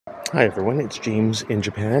Hi everyone, it's James in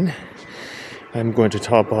Japan. I'm going to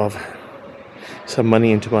top off some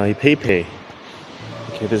money into my Paypay.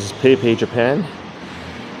 Okay, this is Paypay Japan.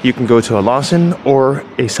 You can go to a Lawson or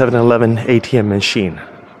a 7-Eleven ATM machine.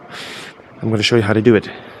 I'm going to show you how to do it.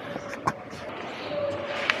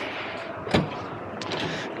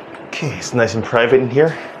 Okay, it's nice and private in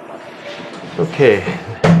here. Okay,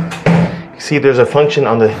 you see there's a function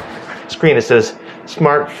on the screen that says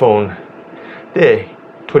smartphone de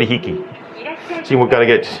Torihiki. See, you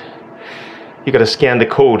gotta scan the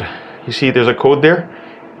code. You see there's a code there?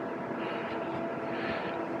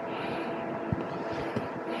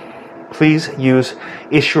 Please use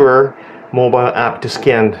issuer mobile app to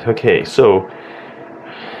scan. Okay, so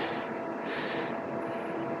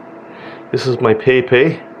this is my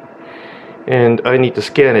Paypay and I need to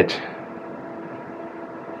scan it.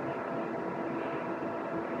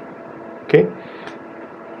 Okay,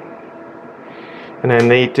 and I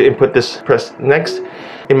need to input this, press next,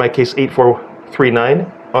 in my case 8439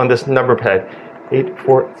 on this number pad,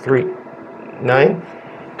 8439,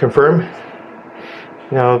 confirm.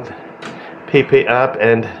 Now Paypay app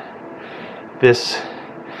and this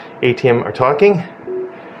ATM are talking.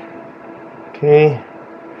 Okay,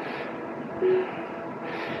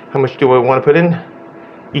 how much do I want to put in?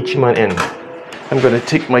 Ichiman in. I'm going to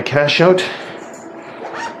take my cash out.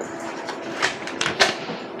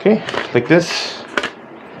 Okay, like this.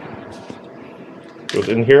 Goes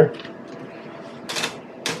in here.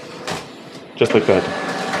 Just like that.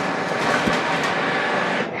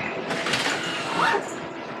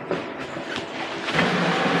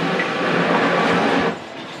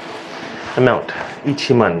 Amount,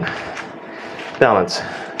 Ichiman. Balance,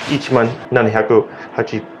 Ichiman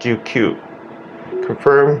 789.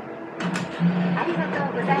 Confirm.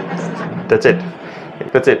 That's it.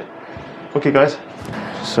 That's it. Okay guys.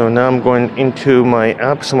 So now I'm going into my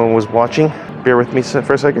app. Someone was watching. Bear with me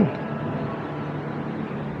for a second.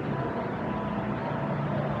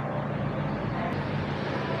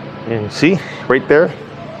 And see, right there,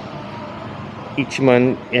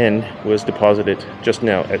 Ichiman yen was deposited just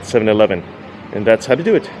now at 7-Eleven. And that's how to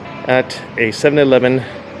do it at a 7-Eleven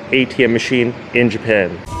ATM machine in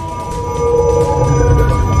Japan.